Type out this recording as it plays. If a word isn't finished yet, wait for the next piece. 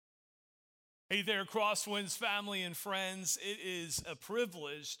Hey there, Crosswinds family and friends. It is a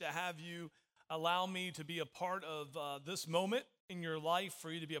privilege to have you allow me to be a part of this moment in your life, for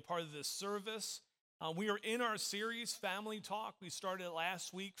you to be a part of this service. We are in our series, Family Talk. We started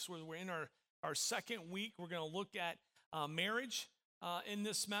last week, so we're in our second week. We're going to look at marriage in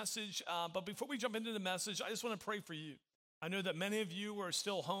this message. But before we jump into the message, I just want to pray for you. I know that many of you are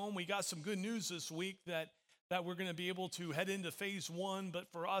still home. We got some good news this week that we're going to be able to head into phase one.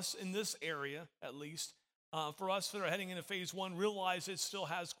 But for us in this area, at least, for us that are heading into phase one, realize it still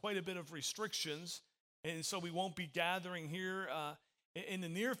has quite a bit of restrictions. And so we won't be gathering here in the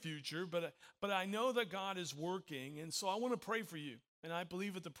near future. But I know that God is working. And so I want to pray for you. And I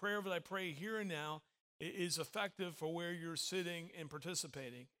believe that the prayer that I pray here and now is effective for where you're sitting and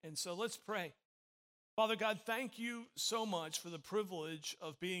participating. And so let's pray. Father God, thank you so much for the privilege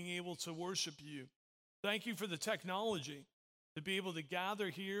of being able to worship you. Thank you for the technology to be able to gather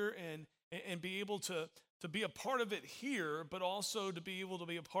here and be able to be a part of it here, but also to be able to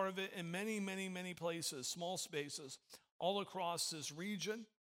be a part of it in many, many, many places, small spaces, all across this region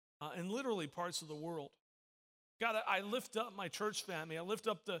and literally parts of the world. God, I lift up my church family. I lift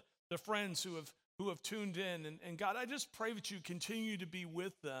up the friends who have tuned in. And God, I just pray that you continue to be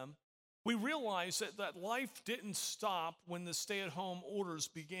with them. We realize that life didn't stop when the stay-at-home orders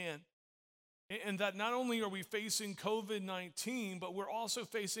began. And that not only are we facing COVID-19, but we're also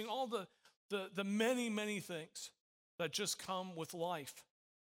facing all the many, many things that just come with life.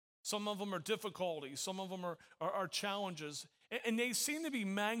 Some of them are difficulties. Some of them are challenges. And they seem to be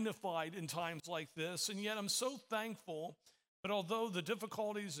magnified in times like this. And yet I'm so thankful that although the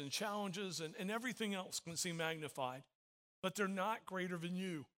difficulties and challenges and everything else can seem magnified, but they're not greater than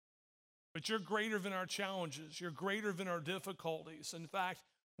you. But you're greater than our challenges. You're greater than our difficulties. In fact,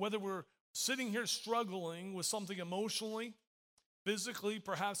 whether we're sitting here struggling with something emotionally, physically,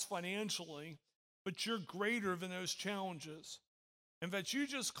 perhaps financially, but you're greater than those challenges. And that you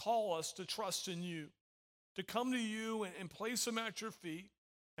just call us to trust in you, to come to you and place them at your feet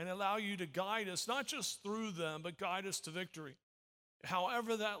and allow you to guide us, not just through them, but guide us to victory,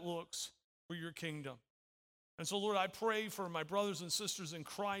 however that looks for your kingdom. And so, Lord, I pray for my brothers and sisters in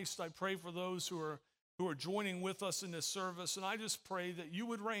Christ. I pray for those who are joining with us in this service. And I just pray that you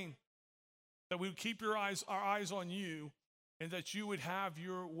would reign, that we would keep our eyes on you, and that you would have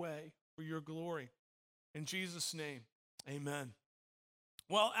your way for your glory. In Jesus' name, amen.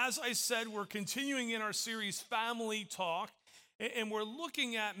 Well, as I said, we're continuing in our series, Family Talk, and we're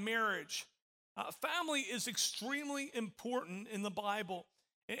looking at marriage. Family is extremely important in the Bible,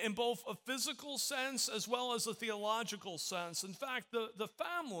 in both a physical sense as well as a theological sense. In fact, the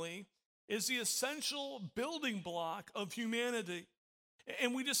family is the essential building block of humanity.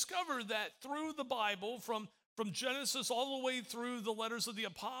 And we discover that through the Bible, from Genesis all the way through the letters of the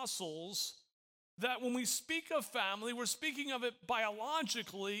apostles, that when we speak of family, we're speaking of it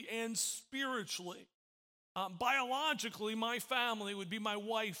biologically and spiritually. Biologically, my family would be my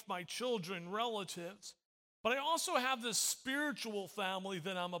wife, my children, relatives. But I also have this spiritual family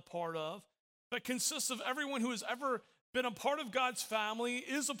that I'm a part of that consists of everyone who has ever been a part of God's family,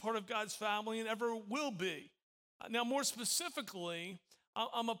 is a part of God's family, and ever will be. Now, more specifically,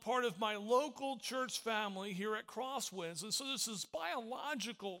 I'm a part of my local church family here at Crosswinds. And so this is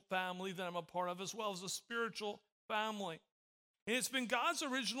biological family that I'm a part of, as well as a spiritual family. And it's been God's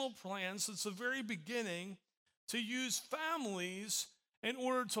original plan since the very beginning to use families in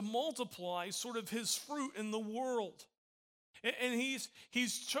order to multiply sort of his fruit in the world. And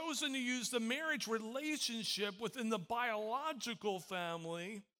he's chosen to use the marriage relationship within the biological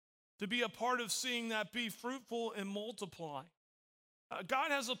family to be a part of seeing that be fruitful and multiply.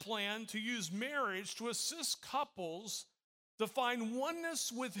 God has a plan to use marriage to assist couples to find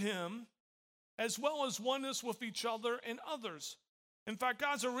oneness with him as well as oneness with each other and others. In fact,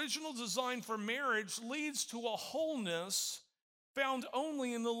 God's original design for marriage leads to a wholeness found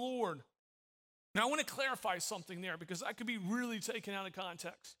only in the Lord. Now, I want to clarify something there because that could be really taken out of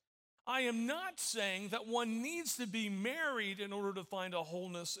context. I am not saying that one needs to be married in order to find a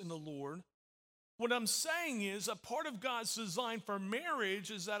wholeness in the Lord. What I'm saying is a part of God's design for marriage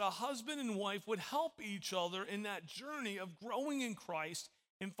is that a husband and wife would help each other in that journey of growing in Christ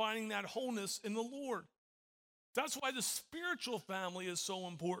and finding that wholeness in the Lord. That's why the spiritual family is so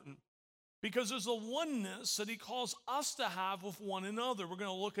important, because there's a oneness that he calls us to have with one another. We're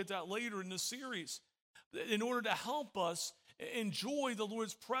going to look at that later in the series in order to help us enjoy the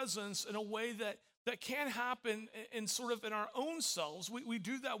Lord's presence in a way that can't happen in sort of in our own selves. We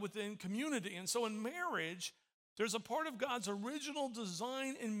do that within community. And so in marriage, there's a part of God's original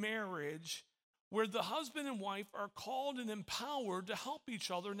design in marriage where the husband and wife are called and empowered to help each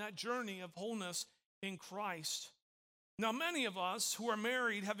other in that journey of wholeness in Christ. Now, many of us who are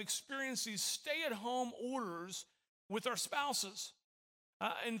married have experienced these stay-at-home orders with our spouses.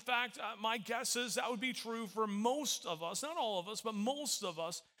 In fact, my guess is that would be true for most of us, not all of us, but most of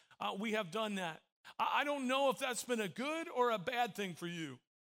us, we have done that. I don't know if that's been a good or a bad thing for you.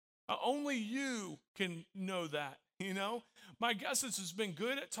 Only you can know that, you know? My guess is it's been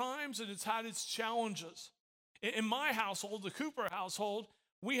good at times and it's had its challenges. In my household, the Cooper household,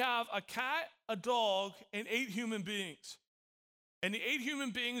 we have a cat, a dog, and 8 human beings. And the 8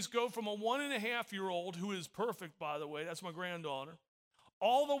 human beings go from a 1.5-year-old, who is perfect, by the way, that's my granddaughter,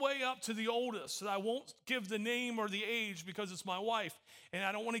 all the way up to the oldest. And I won't give the name or the age because it's my wife, and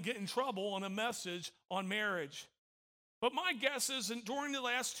I don't want to get in trouble on a message on marriage. But my guess is that during the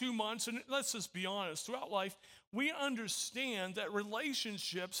last 2 months, and let's just be honest, throughout life, we understand that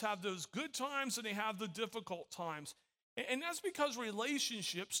relationships have those good times and they have the difficult times. And that's because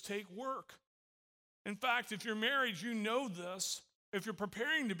relationships take work. In fact, if you're married, you know this. If you're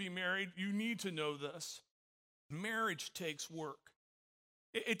preparing to be married, you need to know this. Marriage takes work.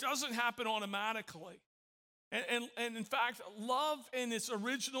 It doesn't happen automatically. And in fact, love in its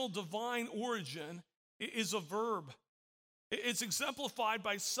original divine origin is a verb. It's exemplified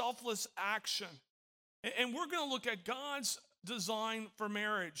by selfless action. And we're going to look at God's design for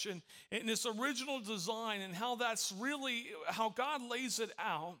marriage and this original design and how that's really, how God lays it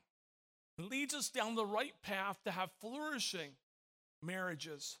out, leads us down the right path to have flourishing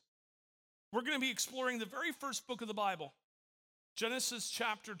marriages. We're going to be exploring the very first book of the Bible, Genesis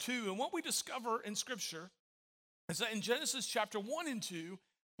chapter 2. And what we discover in Scripture is that in Genesis chapter 1 and 2,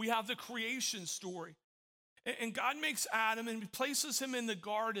 we have the creation story. And God makes Adam and places him in the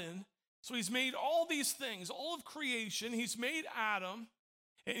garden. So he's made all these things, all of creation. He's made Adam,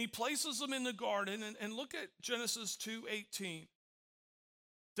 and he places him in the garden. And look at Genesis 2:18.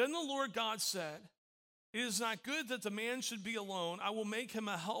 Then the Lord God said, "It is not good that the man should be alone. I will make him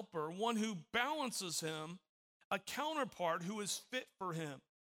a helper, one who balances him, a counterpart who is fit for him."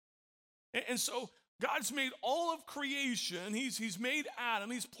 And so God's made all of creation. He's made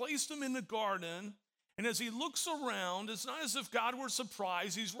Adam. He's placed him in the garden. And as he looks around, it's not as if God were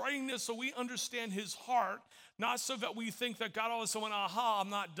surprised. He's writing this so we understand his heart, not so that we think that God all of a sudden went, aha, I'm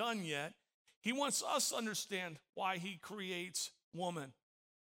not done yet. He wants us to understand why he creates woman.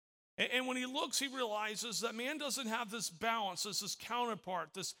 And when he looks, he realizes that man doesn't have this balance, this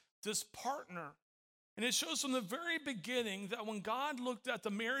counterpart, this partner. And it shows from the very beginning that when God looked at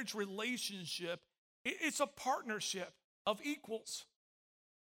the marriage relationship, it's a partnership of equals.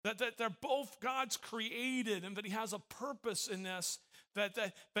 That they're both God's created and that he has a purpose in this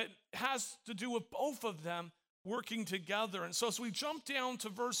that has to do with both of them working together. And so as we jump down to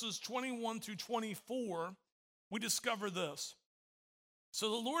verses 21 through 24, we discover this.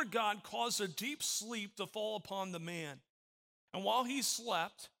 So the Lord God caused a deep sleep to fall upon the man. And while he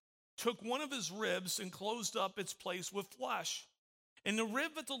slept, took one of his ribs and closed up its place with flesh. And the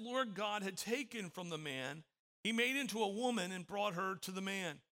rib that the Lord God had taken from the man, he made into a woman and brought her to the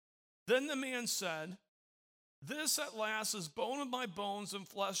man. Then the man said, "This at last is bone of my bones and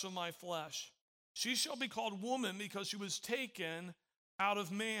flesh of my flesh. She shall be called woman because she was taken out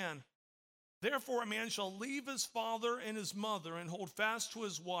of man. Therefore a man shall leave his father and his mother and hold fast to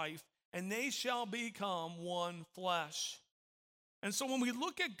his wife, and they shall become one flesh." And so when we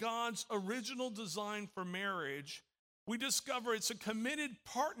look at God's original design for marriage, we discover it's a committed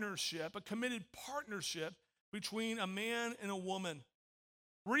partnership between a man and a woman.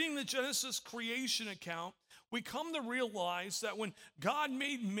 Reading the Genesis creation account, we come to realize that when God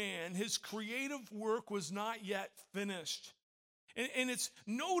made man, his creative work was not yet finished. And it's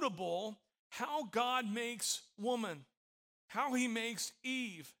notable how God makes woman, how he makes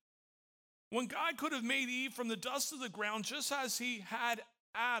Eve. When God could have made Eve from the dust of the ground, just as he had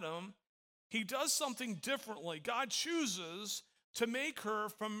Adam, he does something differently. God chooses to make her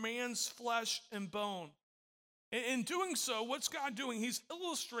from man's flesh and bone. In doing so, what's God doing? He's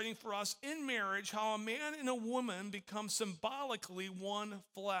illustrating for us in marriage how a man and a woman become symbolically one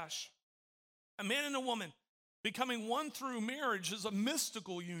flesh. A man and a woman becoming one through marriage is a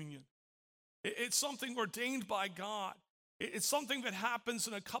mystical union. It's something ordained by God. It's something that happens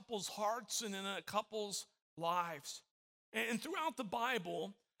in a couple's hearts and in a couple's lives. And throughout the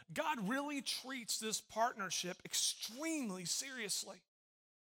Bible, God really treats this partnership extremely seriously.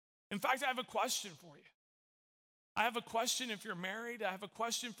 In fact, I have a question for you. I have a question if you're married. I have a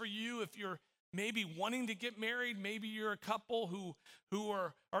question for you if you're maybe wanting to get married. Maybe you're a couple who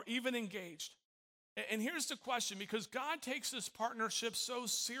are even engaged. And here's the question, because God takes this partnership so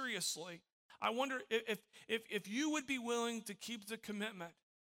seriously, I wonder if you would be willing to keep the commitment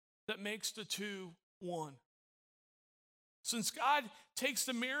that makes the two one. Since God takes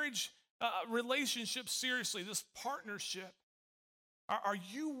the marriage relationship seriously, this partnership, are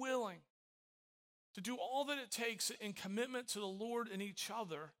you willing to do all that it takes in commitment to the Lord and each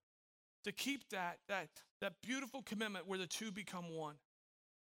other to keep that beautiful commitment where the two become one?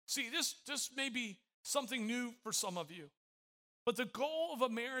 See, this may be something new for some of you, but the goal of a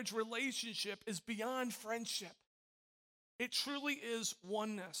marriage relationship is beyond friendship. It truly is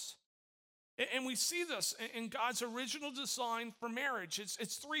oneness. And we see this in God's original design for marriage.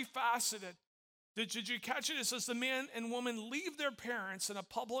 It's three-faceted. Did you catch it? It says the man and woman leave their parents in a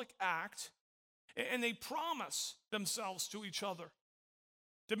public act, and they promise themselves to each other.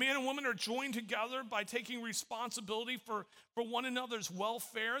 The man and woman are joined together by taking responsibility for one another's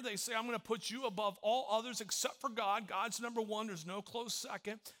welfare. They say, I'm going to put you above all others except for God. God's number one. There's no close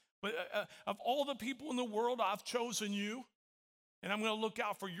second. But of all the people in the world, I've chosen you, and I'm going to look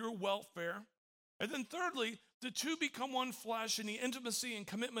out for your welfare. And then thirdly, the two become one flesh in the intimacy and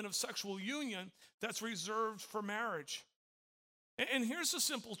commitment of sexual union that's reserved for marriage. And here's the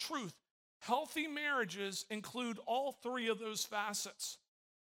simple truth. Healthy marriages include all three of those facets.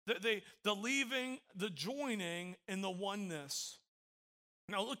 The leaving, the joining, and the oneness.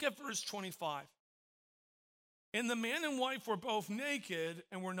 Now look at verse 25. And the man and wife were both naked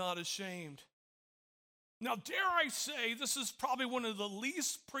and were not ashamed. Now, dare I say, this is probably one of the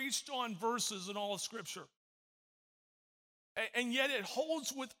least preached on verses in all of Scripture. And yet it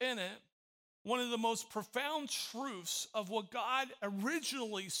holds within it one of the most profound truths of what God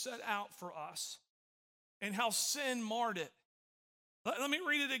originally set out for us and how sin marred it. Let me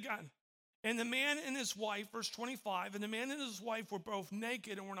read it again. And the man and his wife, verse 25, and the man and his wife were both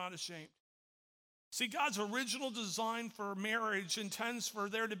naked and were not ashamed. See, God's original design for marriage intends for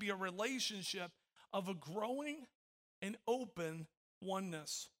there to be a relationship of a growing and open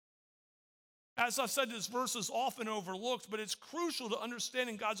oneness. As I've said, this verse is often overlooked, but it's crucial to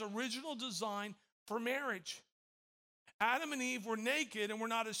understanding God's original design for marriage. Adam and Eve were naked and were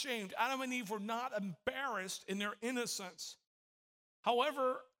not ashamed. Adam and Eve were not embarrassed in their innocence.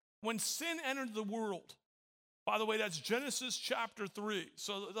 However, when sin entered the world, by the way, that's Genesis chapter 3.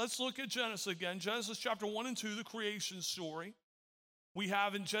 So let's look at Genesis again. Genesis chapter 1 and 2, the creation story. We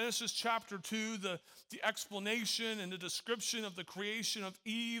have in Genesis chapter 2 the explanation and the description of the creation of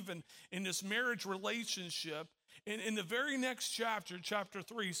Eve and in this marriage relationship. And in the very next chapter, chapter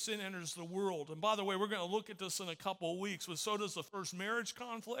 3, sin enters the world. And by the way, we're going to look at this in a couple of weeks, but so does the first marriage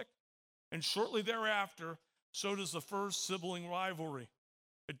conflict. And shortly thereafter, so does the first sibling rivalry.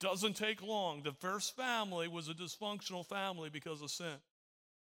 It doesn't take long. The first family was a dysfunctional family because of sin.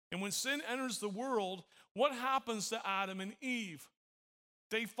 And when sin enters the world, what happens to Adam and Eve?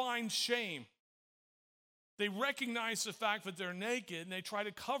 They find shame. They recognize the fact that they're naked, and they try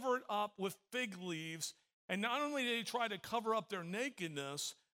to cover it up with fig leaves. And not only do they try to cover up their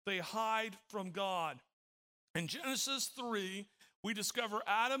nakedness, they hide from God. In Genesis 3, we discover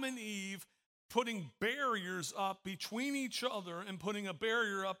Adam and Eve putting barriers up between each other and putting a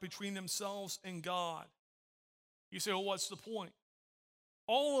barrier up between themselves and God. You say, well, what's the point?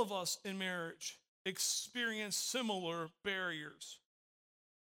 All of us in marriage experience similar barriers.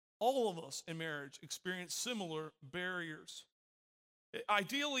 All of us in marriage experience similar barriers.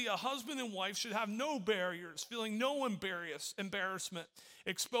 Ideally, a husband and wife should have no barriers, feeling no embarrassment,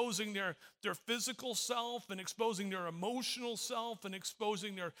 exposing their physical self and exposing their emotional self and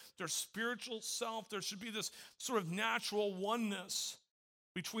exposing their spiritual self. There should be this sort of natural oneness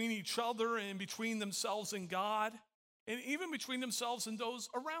between each other and between themselves and God, and even between themselves and those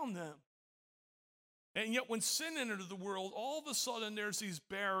around them. And yet when sin entered the world, all of a sudden there's these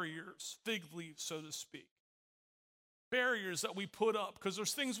barriers, fig leaves, so to speak. Barriers that we put up because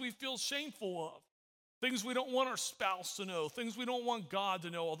there's things we feel shameful of, things we don't want our spouse to know, things we don't want God to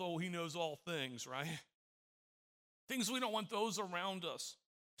know, although he knows all things, right? Things we don't want those around us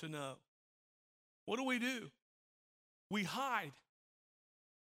to know. What do? We hide.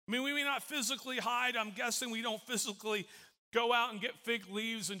 I mean, we may not physically hide. I'm guessing we don't physically go out and get fig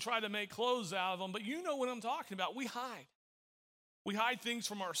leaves and try to make clothes out of them, but you know what I'm talking about. We hide. We hide things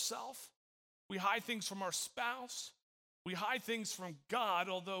from ourselves. We hide things from our spouse. We hide things from God,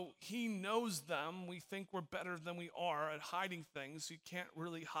 although he knows them. We think we're better than we are at hiding things. You can't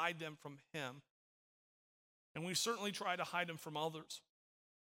really hide them from him. And we certainly try to hide them from others.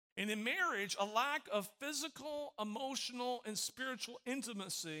 And in marriage, a lack of physical, emotional, and spiritual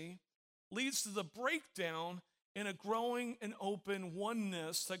intimacy leads to the breakdown in a growing and open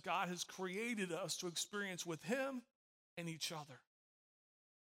oneness that God has created us to experience with him and each other.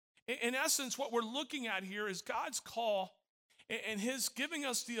 In essence, what we're looking at here is God's call and his giving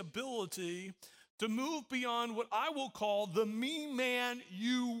us the ability to move beyond what I will call the me man,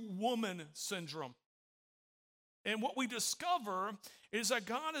 you woman syndrome. And what we discover is that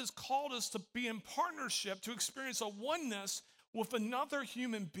God has called us to be in partnership, to experience a oneness with another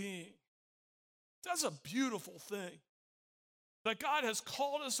human being. That's a beautiful thing. That God has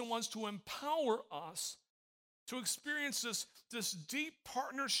called us and wants to empower us to experience this deep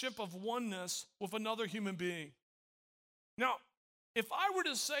partnership of oneness with another human being. Now, if I were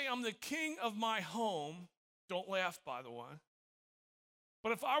to say I'm the king of my home, don't laugh, by the way,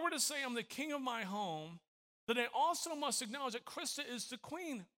 but if I were to say I'm the king of my home, then I also must acknowledge that Krista is the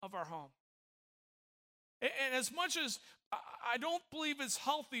queen of our home. And as much as I don't believe it's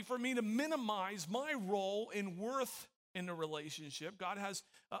healthy for me to minimize my role in worth in the relationship, God has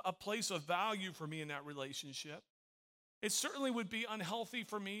a place of value for me in that relationship. It certainly would be unhealthy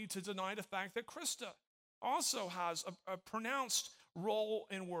for me to deny the fact that Krista also has a pronounced role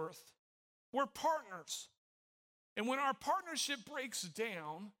in worth. We're partners. And when our partnership breaks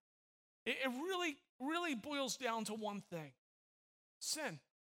down, it really boils down to one thing: sin,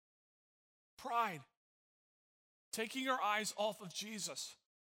 pride, taking our eyes off of Jesus.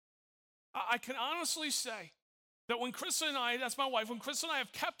 I can honestly say that when Krista and I, that's my wife, when Krista and I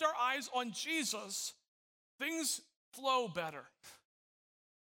have kept our eyes on Jesus, things flow better.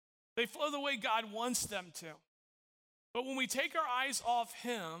 They flow the way God wants them to. But when we take our eyes off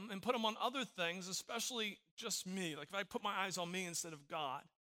him and put them on other things, especially just me, like if I put my eyes on me instead of God,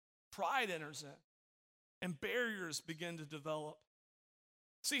 pride enters in and barriers begin to develop.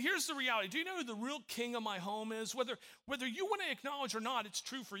 See, here's the reality. Do you know who the real king of my home is? Whether you want to acknowledge or not, it's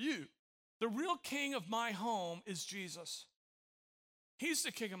true for you. The real king of my home is Jesus. He's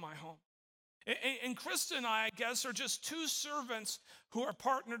the king of my home. And Krista and I guess, are just two servants who are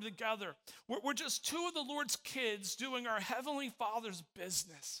partnered together. We're just two of the Lord's kids doing our Heavenly Father's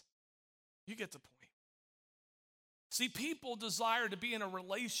business. You get the point. See, people desire to be in a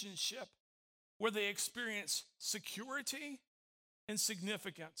relationship where they experience security and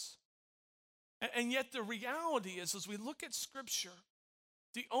significance. And yet the reality is, as we look at Scripture,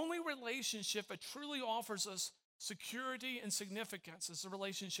 the only relationship that truly offers us security and significance is the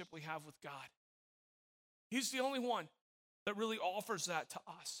relationship we have with God. He's the only one that really offers that to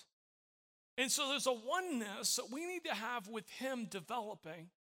us. And so there's a oneness that we need to have with him developing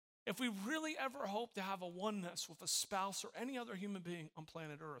if we really ever hope to have a oneness with a spouse or any other human being on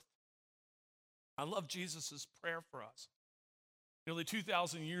planet Earth. I love Jesus' prayer for us. Nearly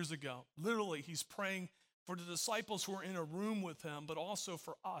 2,000 years ago, literally, he's praying for the disciples who are in a room with him, but also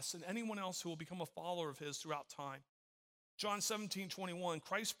for us and anyone else who will become a follower of his throughout time. John 17:21,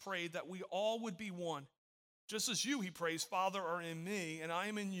 Christ prayed that we all would be one. Just as you, he prays, Father, are in me, and I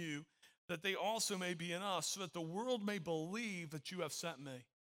am in you, that they also may be in us, so that the world may believe that you have sent me.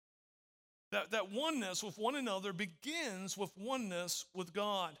 That oneness with one another begins with oneness with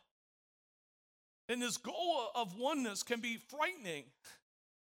God. And this goal of oneness can be frightening.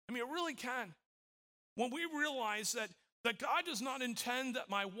 I mean, it really can. When we realize that God does not intend that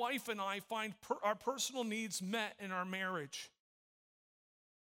my wife and I find our personal needs met in our marriage.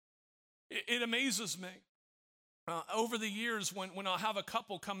 It amazes me. Over the years, when I'll have a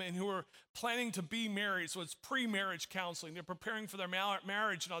couple come in who are planning to be married, so it's pre-marriage counseling, they're preparing for their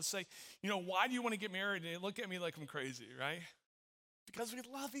marriage, and I'll say, why do you want to get married? And they look at me like I'm crazy, right? Because we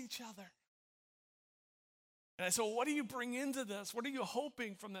love each other. And I said, well, what do you bring into this? What are you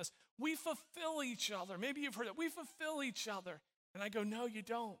hoping from this? We fulfill each other. Maybe you've heard it. We fulfill each other. And I go, no, you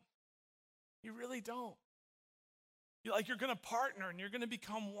don't. You really don't. You're going to partner and you're going to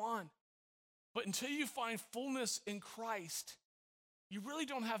become one. But until you find fullness in Christ, you really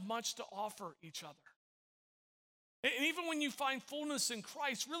don't have much to offer each other. And even when you find fullness in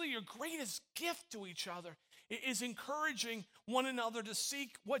Christ, really your greatest gift to each other is encouraging one another to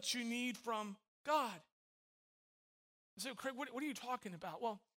seek what you need from God. I say, Craig, what are you talking about?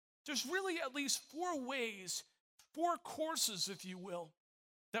 Well, there's really at least 4 ways, 4 courses, if you will,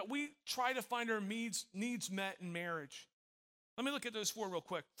 that we try to find our needs met in marriage. Let me look at those 4 real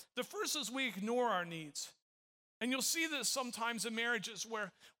quick. The first is we ignore our needs. And you'll see this sometimes in marriages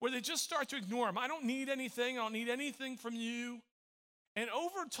where they just start to ignore them. I don't need anything. I don't need anything from you. And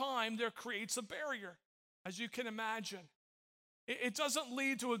over time, there creates a barrier, as you can imagine. It doesn't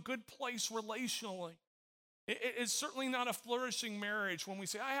lead to a good place relationally. It's certainly not a flourishing marriage when we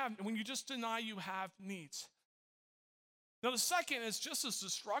say, when you just deny you have needs. Now, the second is just as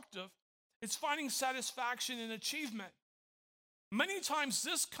destructive. It's finding satisfaction in achievement. Many times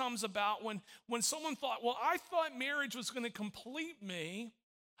this comes about when someone thought, well, I thought marriage was going to complete me.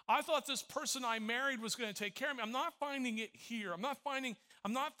 I thought this person I married was going to take care of me. I'm not finding it here. I'm not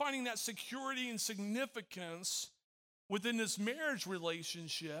finding that security and significance within this marriage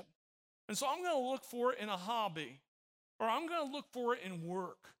relationship. And so I'm going to look for it in a hobby, or I'm going to look for it in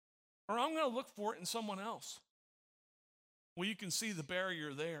work, or I'm going to look for it in someone else. Well, you can see the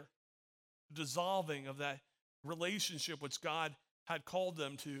barrier there, the dissolving of that relationship which God had called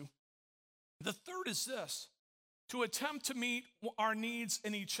them to. The third is this: to attempt to meet our needs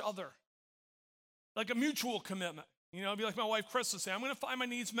in each other, like a mutual commitment. You know, it'd be like my wife Krista say, I'm going to find my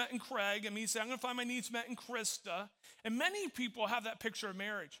needs met in Craig, and me say, I'm going to find my needs met in Krista. And many people have that picture of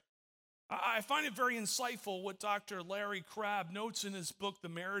marriage. I find it very insightful what Dr. Larry Crabb notes in his book, The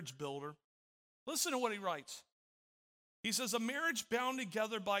Marriage Builder. Listen to what he writes. He says, a marriage bound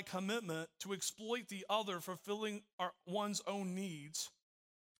together by commitment to exploit the other, fulfilling one's own needs.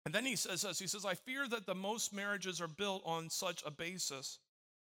 And then he says this, he says, I fear that the most marriages are built on such a basis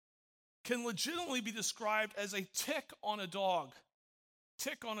can legitimately be described as a tick on a dog.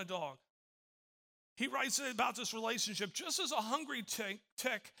 Tick on a dog. He writes about this relationship, just as a hungry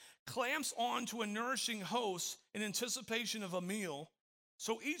tick clamps on to a nourishing host in anticipation of a meal,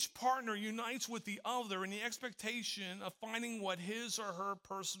 so each partner unites with the other in the expectation of finding what his or her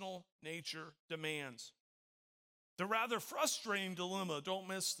personal nature demands. The rather frustrating dilemma, don't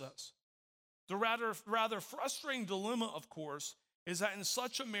miss this. The rather frustrating dilemma, of course, is that in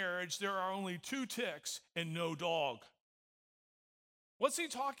such a marriage, there are only two ticks and no dog. What's he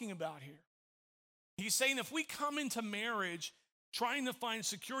talking about here? He's saying if we come into marriage trying to find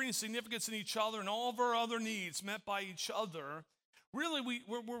security and significance in each other and all of our other needs met by each other, really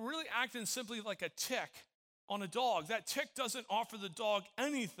we're really acting simply like a tick on a dog. That tick doesn't offer the dog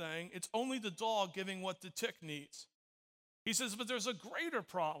anything. It's only the dog giving what the tick needs. He says, but there's a greater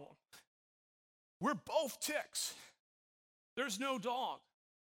problem. We're both ticks. There's no dog.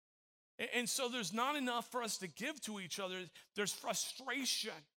 And so there's not enough for us to give to each other. There's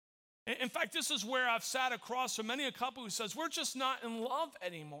frustration. In fact, this is where I've sat across from many a couple who says, we're just not in love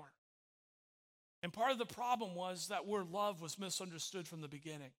anymore. And part of the problem was that word love was misunderstood from the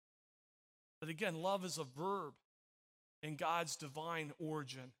beginning. But again, love is a verb in God's divine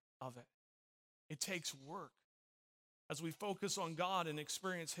origin of it. It takes work. As we focus on God and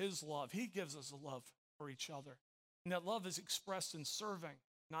experience his love, he gives us a love for each other. And that love is expressed in serving,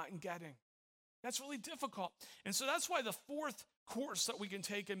 not in getting. That's really difficult. And so that's why the fourth course that we can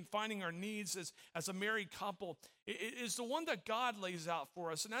take in finding our needs as a married couple is the one that God lays out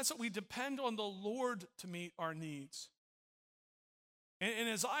for us. And that's that we depend on the Lord to meet our needs. And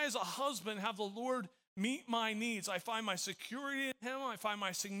as I, as a husband, have the Lord meet my needs, I find my security in him, I find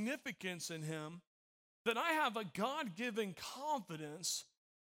my significance in him, then I have a God-given confidence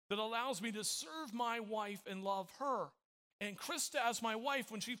that allows me to serve my wife and love her. And Krista, as my wife,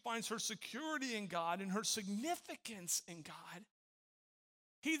 when she finds her security in God and her significance in God,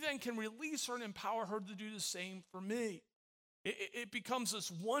 he then can release her and empower her to do the same for me. It becomes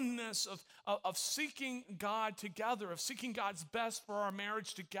this oneness of seeking God together, of seeking God's best for our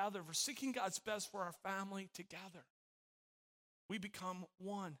marriage together, for seeking God's best for our family together. We become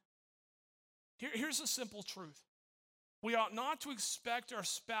one. Here's a simple truth. We ought not to expect our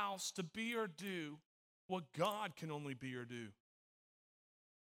spouse to be or do what God can only be or do.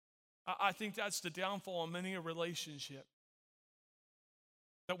 I think that's the downfall in many a relationship.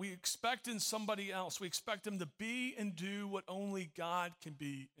 That we expect in somebody else, we expect them to be and do what only God can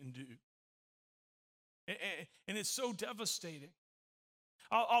be and do. And it's so devastating.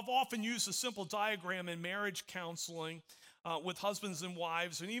 I've often used a simple diagram in marriage counseling with husbands and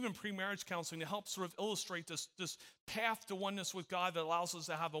wives, and even pre-marriage counseling, to help sort of illustrate this path to oneness with God that allows us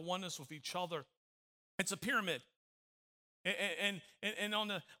to have a oneness with each other. It's a pyramid. And on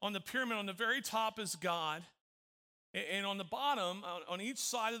the pyramid, on the very top is God. And on the bottom, on each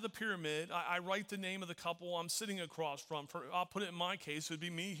side of the pyramid, I write the name of the couple I'm sitting across from. I'll put it in my case, it would be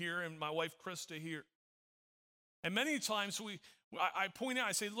me here and my wife Krista here. And many times I point out,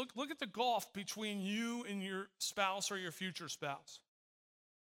 I say, look at the gulf between you and your spouse or your future spouse.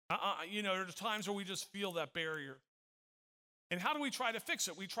 There are times where we just feel that barrier. And how do we try to fix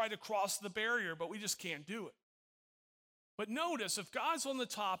it? We try to cross the barrier, but we just can't do it. But notice, if God's on the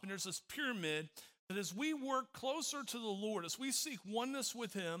top and there's this pyramid, that as we work closer to the Lord, as we seek oneness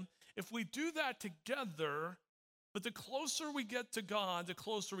with him, if we do that together, but the closer we get to God, the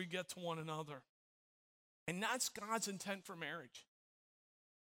closer we get to one another. And that's God's intent for marriage.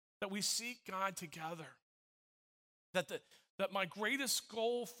 That we seek God together. That my greatest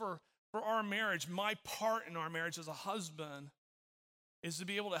goal for our marriage, my part in our marriage as a husband, is to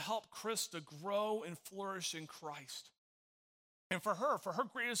be able to help Krista grow and flourish in Christ. And for her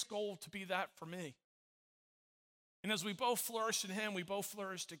greatest goal to be that for me. And as we both flourish in him, we both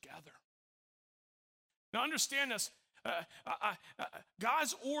flourish together. Now understand this,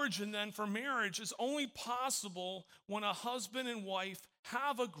 God's origin then for marriage is only possible when a husband and wife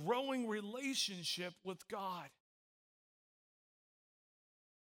have a growing relationship with God.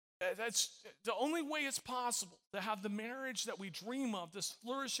 That's the only way it's possible to have the marriage that we dream of, this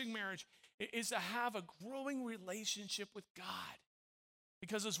flourishing marriage, is to have a growing relationship with God.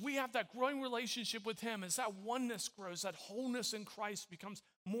 Because as we have that growing relationship with him, as that oneness grows, that wholeness in Christ becomes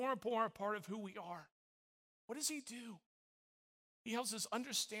more and more a part of who we are. What does he do? He helps us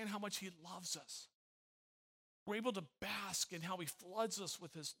understand how much he loves us. We're able to bask in how he floods us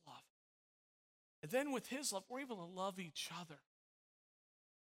with his love. And then with his love, we're able to love each other.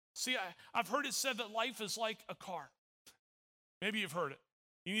 See, I've heard it said that life is like a car. Maybe you've heard it.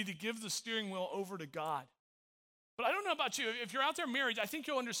 You need to give the steering wheel over to God. But I don't know about you. If you're out there married, I think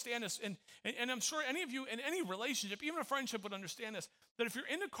you'll understand this. And I'm sure any of you in any relationship, even a friendship, would understand this. That if you're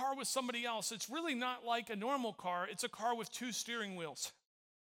in a car with somebody else, it's really not like a normal car. It's a car with two steering wheels.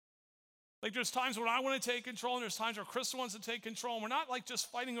 Like there's times when I want to take control, and there's times where Krista wants to take control. And we're not like just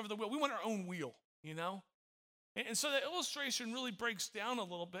fighting over the wheel. We want our own wheel, you know? And so the illustration really breaks down a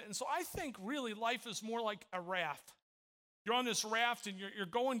little bit. And so I think really life is more like a raft. You're on this raft and you're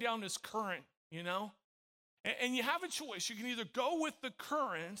going down this current, you know? And you have a choice. You can either go with the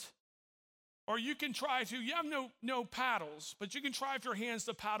current, or you can try to, you have no paddles, but you can try with your hands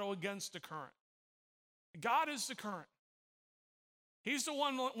to paddle against the current. God is the current. He's the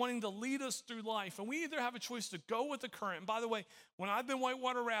one wanting to lead us through life. And we either have a choice to go with the current. And by the way, when I've been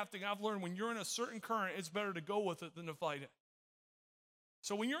whitewater rafting, I've learned when you're in a certain current, it's better to go with it than to fight it.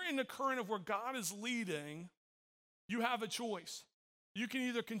 So when you're in the current of where God is leading, you have a choice. You can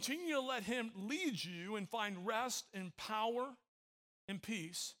either continue to let him lead you and find rest and power and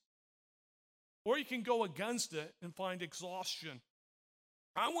peace, or you can go against it and find exhaustion.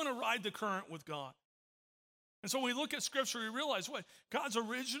 I want to ride the current with God. And so when we look at Scripture, we realize what God's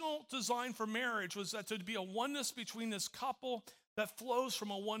original design for marriage was that there'd be a oneness between this couple that flows from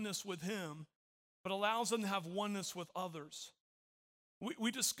a oneness with him, but allows them to have oneness with others.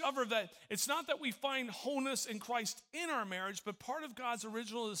 We discover that it's not that we find wholeness in Christ in our marriage, but part of God's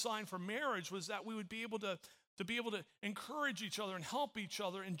original design for marriage was that we would be able to be able to encourage each other and help each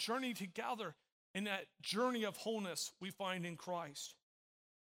other and journey together in that journey of wholeness we find in Christ.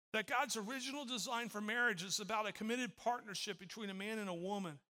 That God's original design for marriage is about a committed partnership between a man and a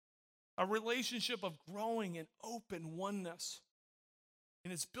woman, a relationship of growing and open oneness.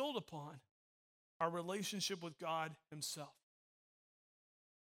 And it's built upon our relationship with God himself.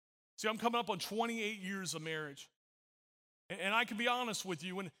 See, I'm coming up on 28 years of marriage. And I can be honest with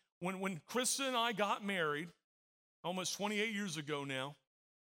you, when Krista and I got married, almost 28 years ago now,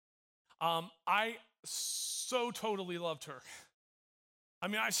 I so totally loved her. I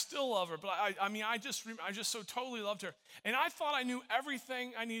mean, I still love her, but I just so totally loved her. And I thought I knew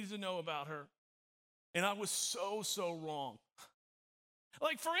everything I needed to know about her. And I was so wrong.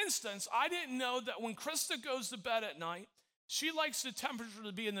 Like, for instance, I didn't know that when Krista goes to bed at night, she likes the temperature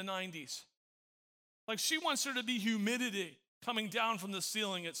to be in the 90s. Like, she wants there to be humidity coming down from the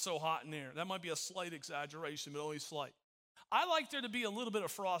ceiling. It's so hot in there. That might be a slight exaggeration, but only slight. I like there to be a little bit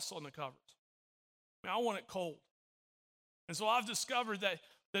of frost on the covers. I want it cold. And so I've discovered that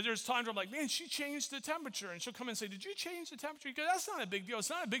there's times where I'm like, man, she changed the temperature. And she'll come and say, did you change the temperature? Because that's not a big deal. It's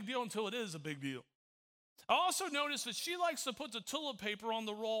not a big deal until it is a big deal. I also noticed that she likes to put the toilet paper on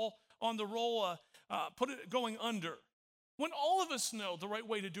the roll, put it going under. When all of us know the right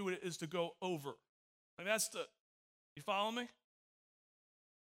way to do it is to go over. Like you follow me?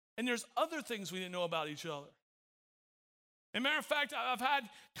 And there's other things we didn't know about each other. As a matter of fact, I've had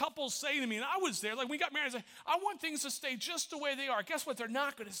couples say to me, and I was there, like we got married, I want things to stay just the way they are. Guess what? They're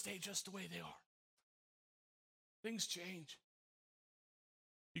not going to stay just the way they are. Things change.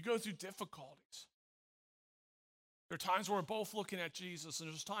 You go through difficulties. There are times where we're both looking at Jesus, and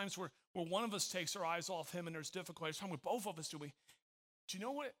there's times where one of us takes our eyes off him and there's difficulties. There's times where both of us do. Do you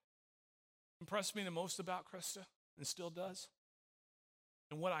know what impressed me the most about Krista, and still does?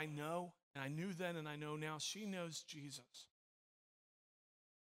 And what I know, and I knew then and I know now, she knows Jesus.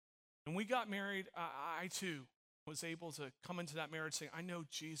 When we got married, I too was able to come into that marriage saying, I know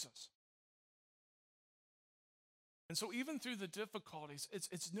Jesus. And so even through the difficulties,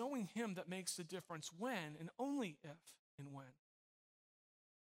 it's knowing him that makes the difference when, and only if and when,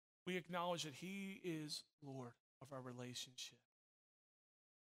 we acknowledge that he is Lord of our relationship.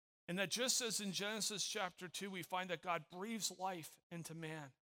 And that just as in Genesis chapter 2, we find that God breathes life into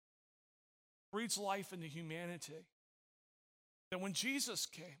man, breathes life into humanity. That when Jesus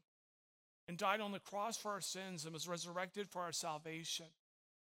came and died on the cross for our sins and was resurrected for our salvation,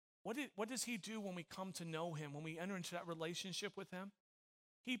 what does he do when we come to know him, when we enter into that relationship with him?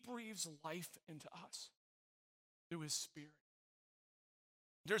 He breathes life into us through his Spirit.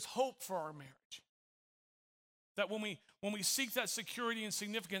 There's hope for our marriage. That when we seek that security and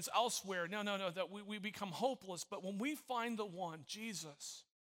significance elsewhere, no, that we become hopeless. But when we find the one, Jesus,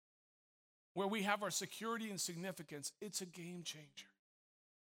 where we have our security and significance, it's a game changer.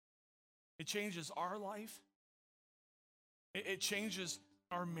 It changes our life. It changes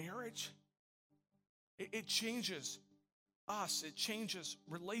our marriage. It changes us. It changes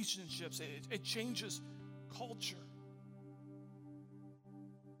relationships. It changes culture.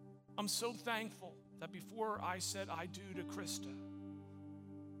 I'm so thankful that before I said I do to Krista,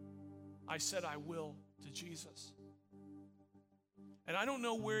 I said I will to Jesus. And I don't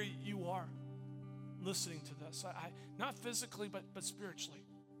know where you are listening to this. Not physically, but spiritually.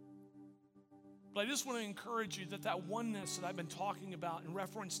 But I just want to encourage you that oneness that I've been talking about in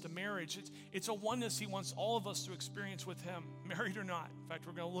reference to marriage, it's a oneness he wants all of us to experience with him, married or not. In fact,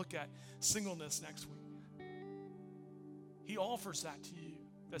 we're going to look at singleness next week. He offers that to you,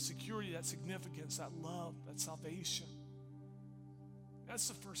 that security, that significance, that love, that salvation. That's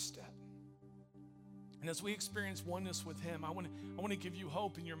the first step. And as we experience oneness with him, I want to give you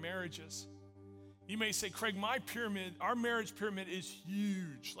hope in your marriages. You may say, Craig, our marriage pyramid is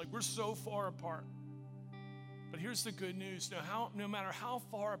huge. Like, we're so far apart. But here's the good news. No matter how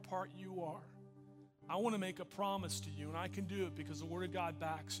far apart you are, I want to make a promise to you, and I can do it because the Word of God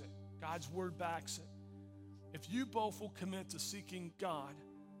backs it. God's Word backs it. If you both will commit to seeking God,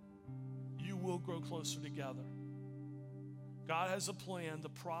 you will grow closer together. God has a plan to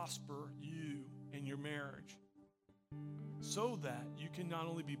prosper you in your marriage, so that you can not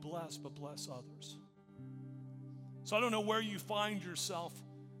only be blessed, but bless others. So I don't know where you find yourself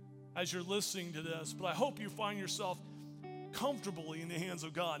as you're listening to this, but I hope you find yourself comfortably in the hands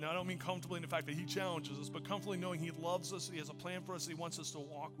of God. Now, I don't mean comfortably in the fact that he challenges us, but comfortably knowing he loves us, he has a plan for us, he wants us to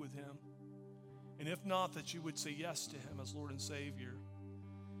walk with him. And if not, that you would say yes to him as Lord and Savior.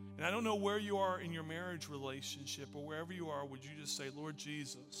 And I don't know where you are in your marriage relationship, or wherever you are, would you just say, Lord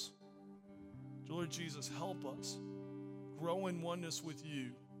Jesus, help us grow in oneness with you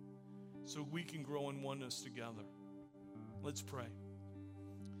so we can grow in oneness together. Let's pray.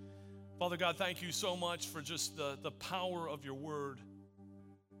 Father God, thank you so much for just the power of your word.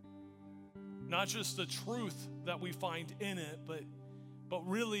 Not just the truth that we find in it, but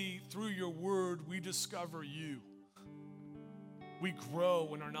really through your word, we discover you. We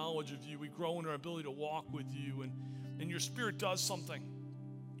grow in our knowledge of you. We grow in our ability to walk with you. And your Spirit does something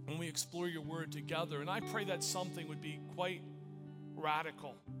when we explore your word together. And I pray that something would be quite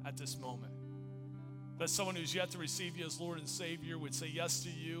radical at this moment. That someone who's yet to receive you as Lord and Savior would say yes to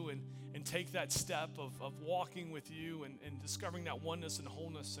you and take that step of walking with you and discovering that oneness and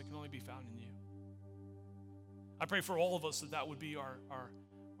wholeness that can only be found in you. I pray for all of us that would be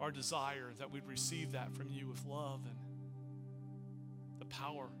our desire, that we'd receive that from you with love and the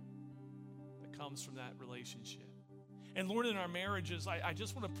power that comes from that relationship. And Lord, in our marriages, I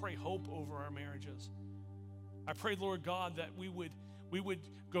just want to pray hope over our marriages. I pray, Lord God, that we would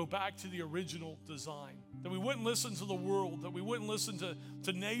go back to the original design, that we wouldn't listen to the world, that we wouldn't listen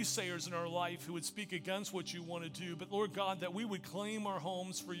to naysayers in our life who would speak against what you want to do, but Lord God, that we would claim our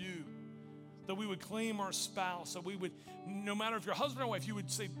homes for you, that we would claim our spouse, that we would, no matter if you're husband or wife, you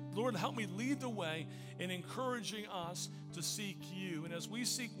would say, Lord, help me lead the way in encouraging us to seek you. And as we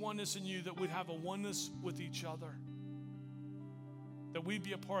seek oneness in you, that we'd have a oneness with each other, that we'd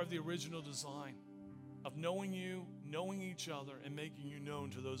be a part of the original design of knowing you, knowing each other, and making you known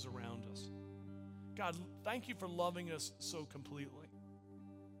to those around us. God, thank you for loving us so completely.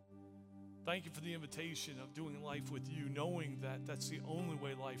 Thank you for the invitation of doing life with you, knowing that that's the only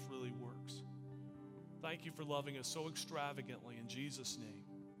way life really works. Thank you for loving us so extravagantly. In Jesus' name,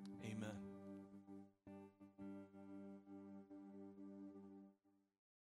 amen.